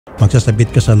magsasabit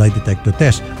ka sa lie detector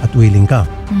test at willing ka.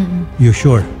 You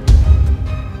sure?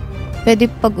 Pwede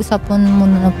pag-usapan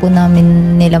muna na po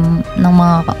namin nila ng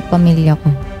mga pamilya ko.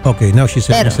 Okay, now she's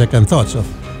having second thoughts of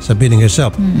submitting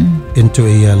herself into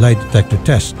a lie detector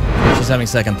test. She's having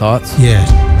second thoughts? Yes.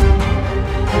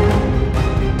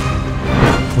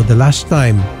 For the last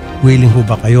time, willing ho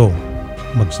ba kayo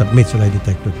mag-submit sa lie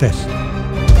detector test?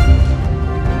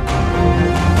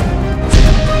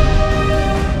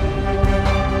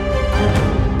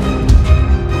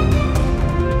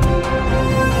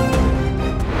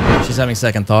 She's having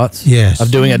second thoughts? Yes.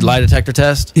 Of doing a lie detector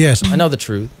test? Yes. I know the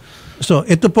truth. So,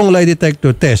 ito pong lie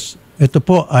detector test, ito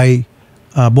po ay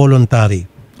voluntary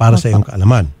para sa iyong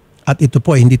kaalaman. At ito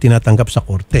po ay hindi tinatanggap sa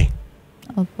korte.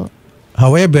 Opo.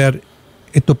 However,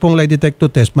 ito pong lie detector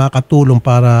test makakatulong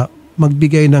para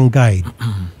magbigay ng guide,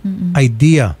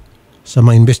 idea sa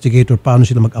mga investigator paano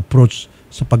sila mag-approach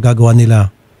sa paggagawa nila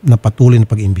na patuloy na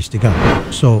pag-iimbestiga.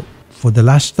 So, for the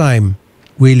last time,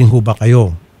 willing ho ba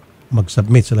kayo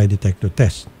mag-submit sa lie detector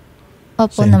test?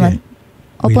 Opo naman.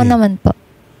 Opo naman po.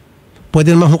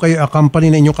 Pwede naman ho kayo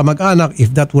accompany na inyong kamag-anak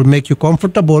if that will make you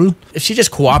comfortable. If she just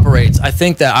cooperates, I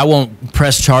think that I won't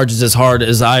press charges as hard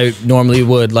as I normally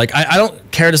would. Like, I don't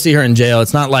care to see her in jail.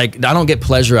 It's not like I don't get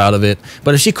pleasure out of it.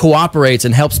 But if she cooperates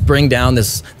and helps bring down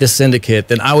this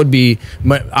syndicate, then I'd be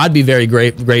very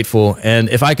grateful. And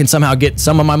if I can somehow get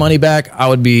some of my money back, that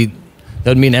would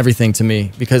mean everything to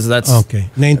me because that's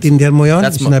okay. Naintindihan mo 'yon?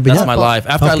 That's my life.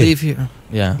 After I leave here.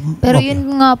 Yeah. Pero yun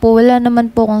nga po, wala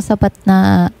naman po akong sapat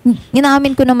na,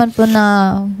 inaamin ko naman po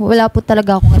na wala po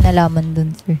talaga akong kinalaman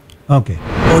dun, sir. Okay.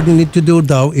 All you need to do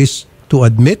daw is to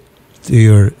admit to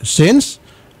your sins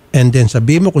and then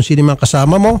sabihin mo kung sino mga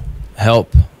kasama mo.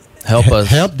 Help us.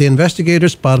 Help the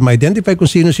investigators para ma-identify kung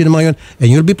sino-sino mga yun and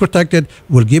you'll be protected.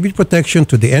 We'll give you protection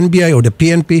to the NBI or the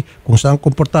PNP kung saan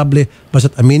komportable.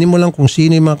 Basta't aminin mo lang kung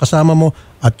sino yung mga kasama mo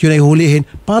at yun ay hulihin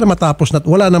para matapos na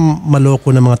wala nang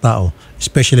maloko ng mga tao,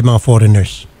 especially mga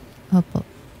foreigners. Opo.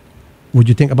 Would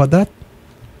you think about that?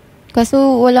 Kaso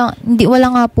wala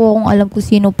nga po akong alam kung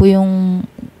sino po yung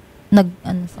sa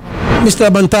kanila. Mr.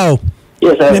 Abantao.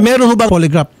 Yes, sir. Meron ho ba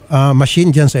polygraph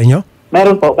machine dyan sa inyo?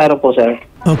 Meron po, sir.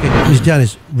 Okay, Ms.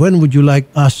 Janice, when would you like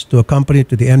us to accompany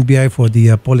to the NBI for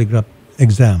the polygraph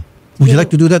exam? Would you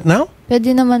like to do that now? Pwede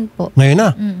naman po. Ngayon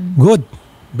na? Good.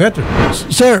 Better.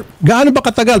 Sir, gaano ba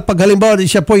katagal pag halimbawa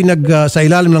siya po ay sa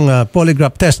ilalim ng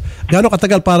polygraph test, gaano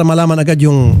katagal para malaman agad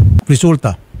yung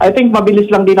resulta? I think mabilis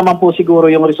lang din naman po siguro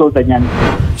yung resulta niyan.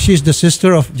 She's the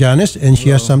sister of Janice and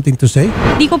she has something to say?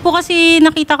 Di ko po kasi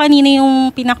nakita kanina yung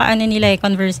pinakaano nila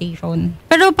conversation.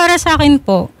 Pero para sa akin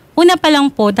po, una pa lang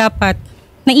po dapat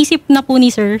naisip na po ni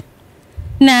sir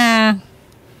na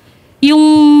yung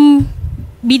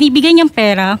binibigay niyang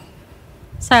pera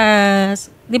sa,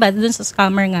 di ba, dun sa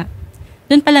scammer nga.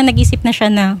 Dun pala nag-isip na siya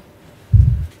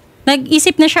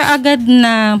agad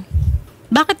na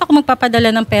bakit ako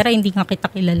magpapadala ng pera, hindi nga kita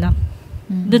kilala.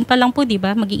 Dun pa lang po, di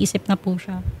ba, mag-iisip na po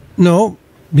siya. No,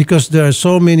 because there are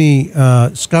so many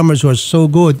scammers who are so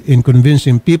good in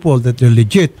convincing people that they're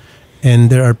legit and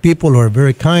there are people who are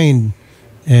very kind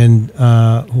and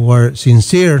who are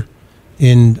sincere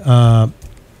in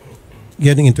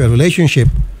getting into a relationship,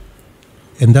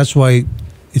 and that's why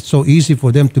it's so easy for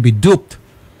them to be duped,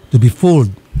 to be fooled,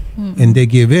 and they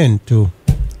give in to,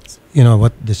 you know,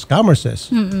 what the scammer says.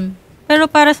 Pero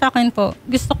para sa akin po,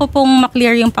 gusto ko pong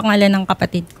maklear yung pangalan ng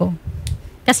kapatid ko.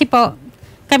 Kasi po,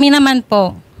 kami naman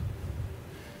po,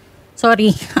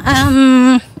 sorry,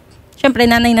 syempre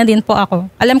nanay na din po ako.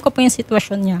 Alam ko po yung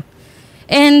sitwasyon niya.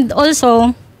 And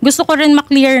also, gusto ko rin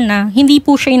maklear na hindi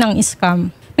po siya ng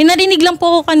scam. May narinig lang po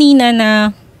ako kanina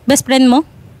na best friend mo?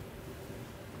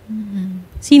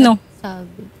 Sino?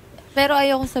 Sabi. Pero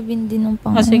ayoko sabihin din ng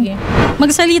pangalan. Sige.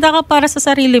 Magsalita ka para sa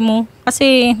sarili mo.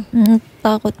 Kasi,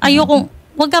 takot. Ayoko,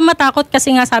 huwag ka matakot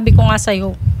kasi nga sabi ko nga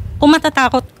sa'yo. Kung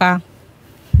matatakot ka,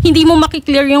 hindi mo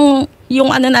makiklear yung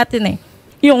ano natin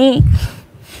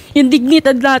yung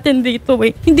dignidad natin dito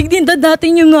Yung dignidad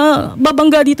natin yung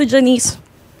babangga dito, Janice.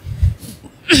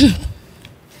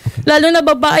 Lalo na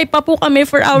babae pa po kami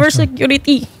for our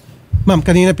security. Ma'am,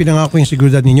 kanina pinangako yung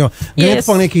seguridad ninyo. Ganito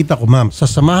po ang nakikita ko, ma'am.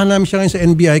 Sasamahan namin siya ngayon sa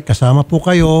NBI, kasama po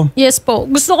kayo. Yes po.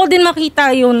 Gusto ko din makita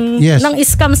yun ng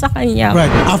scam sa kanya. Right.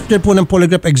 After po ng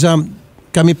polygraph exam,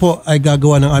 kami po ay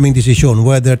gagawa ng aming desisyon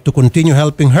whether to continue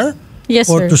helping her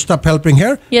or to stop helping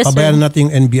her. Pabayaran natin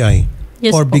yung NBI.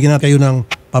 Or bigyan natin kayo ng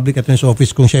public attendance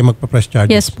office kung siya ay magpa-press charges.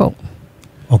 Yes po.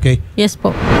 Okay? Yes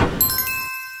po.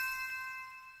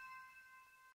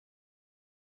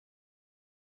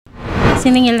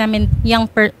 Siningil namin yung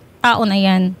tao na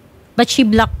yan. But she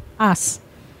blocked us.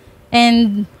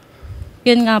 And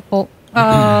yun nga po.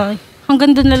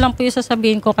 Hanggang doon na lang po yung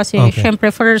sasabihin ko kasi Okay.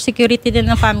 syempre for security din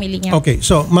ng family niya. Okay,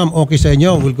 so ma'am, okay sa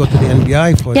inyo. We'll go to the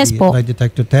NBI for Yes the po. lie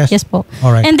detector test. Yes po.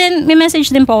 Alright. And then may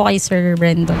message din po ako kay Sir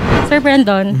Brandon. Sir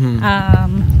Brandon,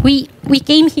 we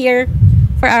came here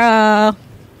for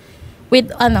with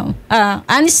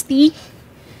honesty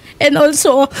and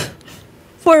also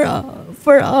for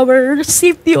our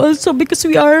safety also because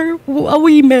we are a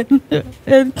women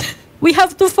and we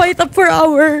have to fight up for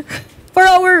our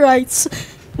rights.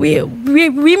 We are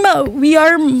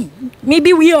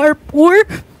maybe we are poor,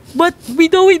 but we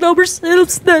know in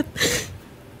ourselves that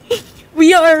we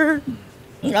are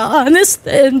honest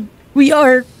and we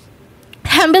are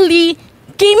humbly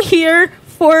came here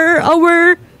for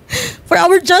our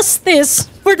justice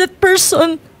for that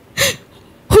person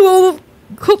who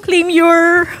claim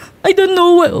your, I don't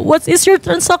know what is your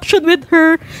transaction with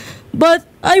her, but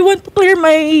I want to clear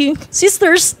my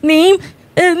sister's name.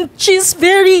 And she's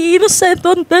very innocent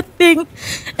on that thing.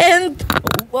 And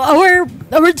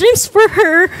our dreams for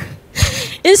her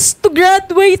is to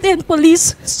graduate in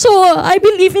police. So I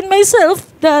believe in myself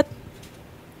that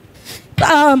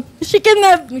she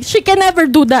can never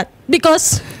do that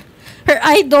because her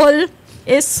idol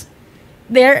is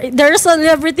there's a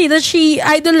celebrity that she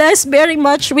idolized very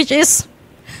much, which is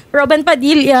Robin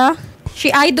Padilla.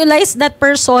 She idolized that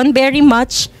person very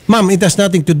much. Ma'am, it has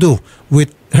nothing to do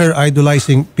with her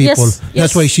idolizing people. Yes,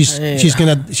 That's why she's Okay,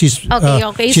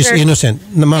 she's sir. innocent.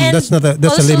 No, ma'am, And that's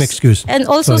a lame also, excuse. And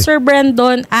also, Sorry. Sir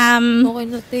Brandon, Okay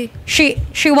na, te.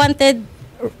 she wanted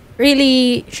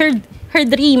really her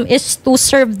dream is to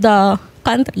serve the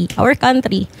country, our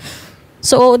country.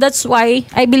 So that's why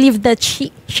I believe that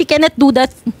she cannot do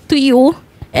that to you,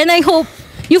 and I hope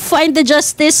you find the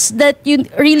justice that you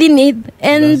really need.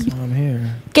 And That's why I'm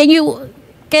here.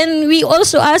 can we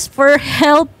also ask for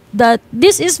help? That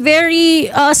this is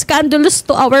very scandalous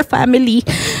to our family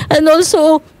and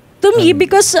also to me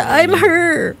because I'm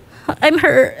her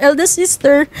eldest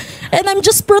sister and I'm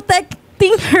just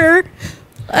protecting her,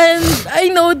 and I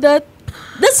know that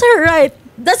that's her right.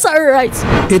 That's our rights.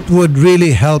 It would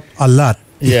really help a lot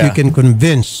if Yeah. you can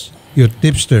convince your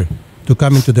tipster to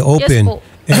come into the open po.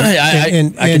 I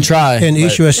can try, and but-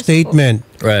 issue a statement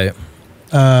Right.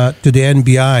 to the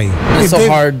NBI. It's so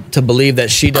hard to believe that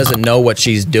she doesn't know what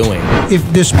she's doing. If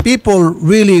these people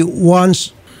really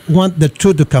want the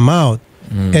truth to come out,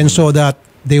 and so that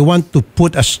they want to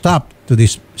put a stop to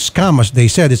this scam, as they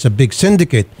said, it's a big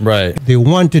syndicate. Right. They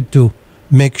wanted to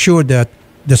make sure that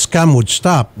the scam would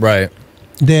stop. Right.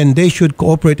 Then they should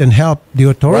cooperate and help the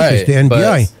authorities, Right, the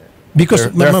NBI. but Because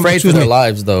They're ma'am, afraid for excuse their me.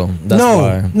 lives, though. That's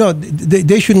why. No,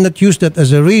 they should not use that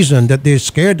as a reason that they're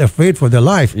scared, afraid for their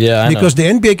life. Yeah, I because the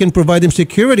NBA can provide them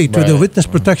security through the Right. witness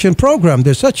protection program.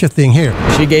 There's such a thing here.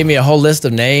 She gave me a whole list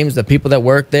of names, the people that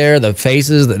work there, the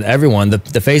faces, everyone, the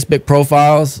Facebook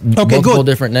profiles, Okay, multiple good.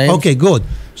 different names. Okay, good.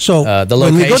 So The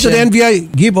when we go to the location. NBI,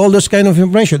 give all those kind of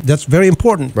information. That's very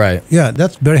important. Right. Yeah,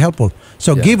 that's very helpful.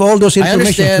 So Yeah. give all those I information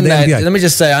to understand the that. NBI. Let me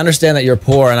just say, I understand that you're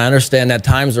poor, and I understand that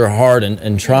times are hard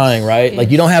and trying, right? Like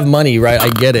you don't have money, right? I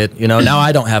get it. You know, now I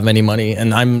don't have any money,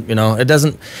 and I'm, you know, it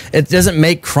doesn't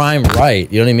make crime right.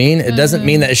 You know what I mean? It doesn't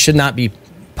mean that it should not be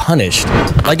punished.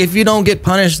 Like if you don't get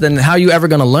punished, then how are you ever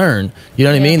going to learn? You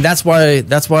know what I mean? That's why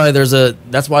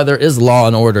there is law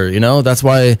and order. You know, that's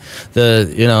why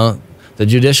the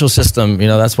judicial system, you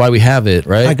know, that's why we have it,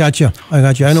 right? I got you.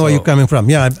 I know where you're coming from.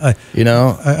 Yeah, I agree.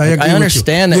 I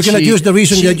understand with that you cannot use the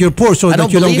reason that you're poor so I that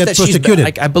you don't believe get that she's-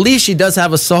 prosecuted. I believe she does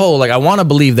have a soul. Like I want to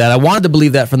believe that. I wanted to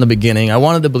believe that from the beginning. I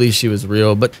wanted to believe she was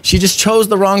real, but she just chose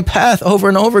the wrong path over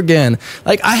and over again.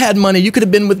 Like I had money. You could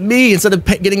have been with me instead of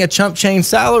getting a chump change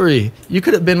salary. You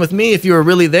could have been with me if you were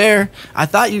really there. I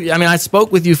I spoke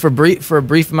with you for a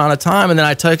brief amount of time, and then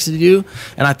I texted you,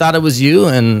 and I thought it was you,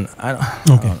 and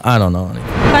I don't know.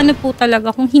 Paano po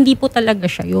talaga kung hindi po talaga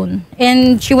siya yun?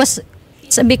 And she's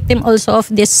a victim also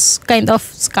of this kind of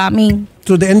scamming.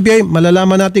 To the NBI,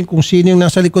 malalaman natin kung sino yung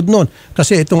nasa likod nun.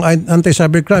 Kasi itong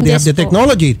anti-cybercrime, they have Yes the po.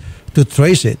 technology to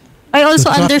trace it. I also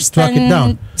to track it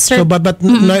down. understand, sir. So, but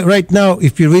right now,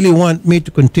 if you really want me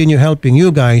to continue helping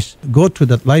you guys, go through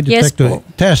that lie Yes detector po.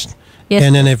 test. Yes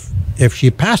And then po. if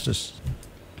she passes,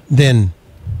 then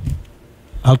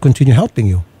I'll continue helping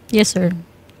you. Yes, sir.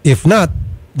 If not,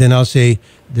 then I'll say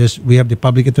we have the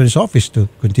public attorney's office to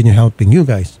continue helping you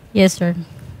guys. Yes, sir.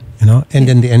 You know, and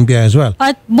then the NBI as well.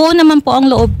 At buo naman po ang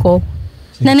loob ko.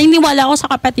 Naniniwala ako sa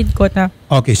kapatid ko na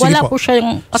Okay, sige wala po. po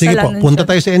siyang Sige po, kasalanan. punta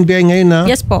tayo sa NBI ngayon na.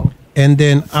 Yes po. And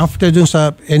then after dun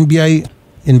sa NBI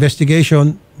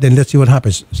investigation, then let's see what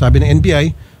happens. Sabi ng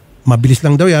NBI, mabilis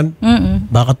lang daw yan.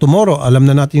 Baka tomorrow, alam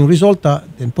na natin yung resulta,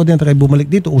 then pwede na tayo bumalik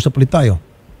dito, usap ulit tayo.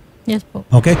 Yes po.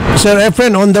 Okay? Sir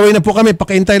Efren, on the way na po kami.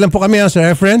 Pakiintay lang po kami, Sir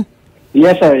Efren.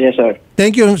 Yes, sir. Yes, sir.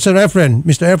 Thank you, Sir Efren.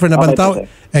 Mr. Efren Abantao, Okay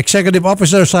po, Executive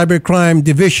Officer, Cybercrime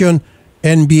Division,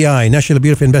 NBI, National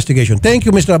Bureau of Investigation. Thank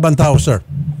you, Mr. Abantao, sir.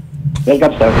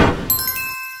 Welcome, sir.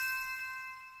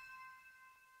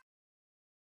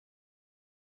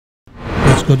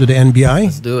 Let's go to the NBI.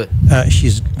 Let's do it.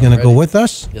 She's going to go with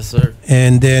us. Yes, sir.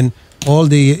 And then all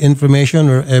the information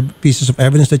or pieces of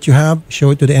evidence that you have,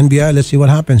 show it to the NBI. Let's see what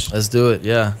happens. Let's do it.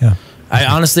 Yeah. Yeah. I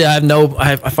honestly, I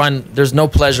find there's no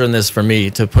pleasure in this for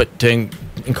me to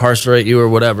incarcerate you or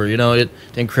whatever. You know, to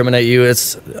incriminate you.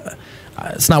 It's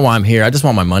not why I'm here. I just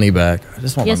want my money back. I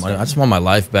just want my money. I just want my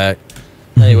life back.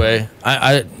 Anyway,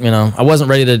 I wasn't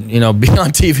ready to, be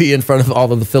on TV in front of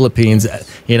all of the Philippines,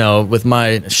 with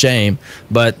my shame.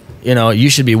 But, you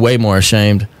should be way more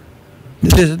ashamed.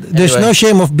 There's no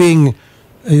shame of being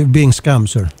scammed,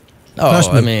 sir. Oh,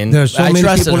 Trust me. I mean, there's so I many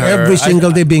trusted people her. every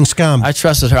single day being scammed. I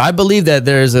trusted her. I believe that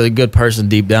there's a good person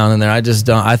deep down in there. I just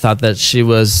don't. I thought she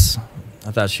was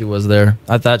there.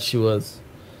 I thought she was.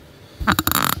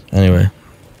 Anyway.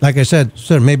 Like I said,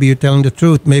 sir, maybe you're telling the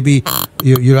truth. Maybe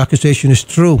your accusation is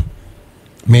true.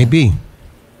 Maybe.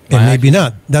 And maybe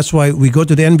not. That's why we go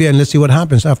to the NBI and let's see what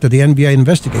happens after the NBI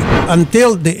investigate.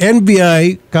 Until the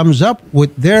NBI comes up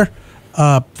with their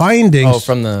findings. Oh,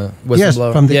 from the whistleblower? Yes,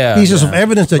 from the pieces of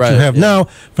evidence that you have now,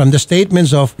 from the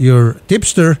statements of your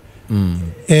tipster,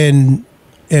 and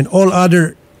all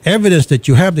other evidence that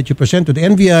you have that you present to the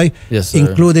NBI,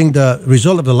 including the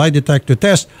result of the lie detector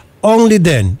test. Only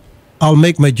then I'll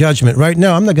make my judgment. Right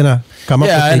now, I'm not going to come up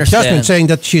with a judgment saying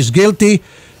that she's guilty.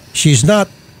 She's not.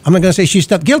 I'm not going to say she's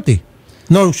not guilty.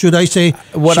 Nor should I say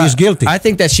she's guilty. I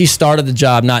think that she started the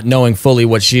job not knowing fully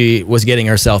what she was getting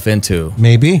herself into.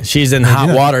 Maybe. She's in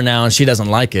hot water now and she doesn't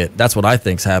like it. That's what I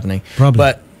think's happening. Probably.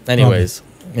 But anyways,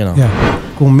 Yeah.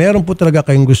 Kung meron po talaga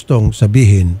kayong gustong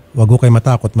sabihin, wag ko kayo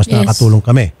matakot, mas nakakatulong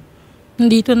kami.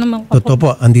 Nandito naman ako. Totoo po,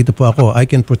 andito po ako. I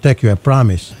can protect you, I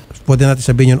promise. Pwede natin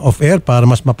sabihin yun off-air para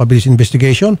mas mapabilis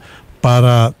investigation,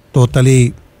 para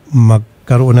totally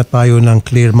magkaroon na tayo ng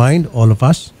clear mind, all of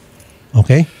us.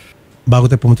 Okay? Bago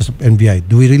tayo pumunta sa NBI.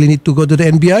 Do we really need to go to the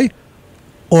NBI?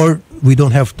 Or we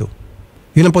don't have to?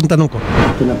 Yun ang po ang tanong ko.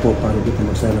 Ito na po, para dito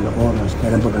magsayang ng oras.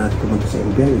 Kailan po na natin pumunta sa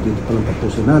NBI, dito pa lang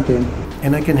tapusin natin.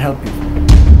 And I can help you.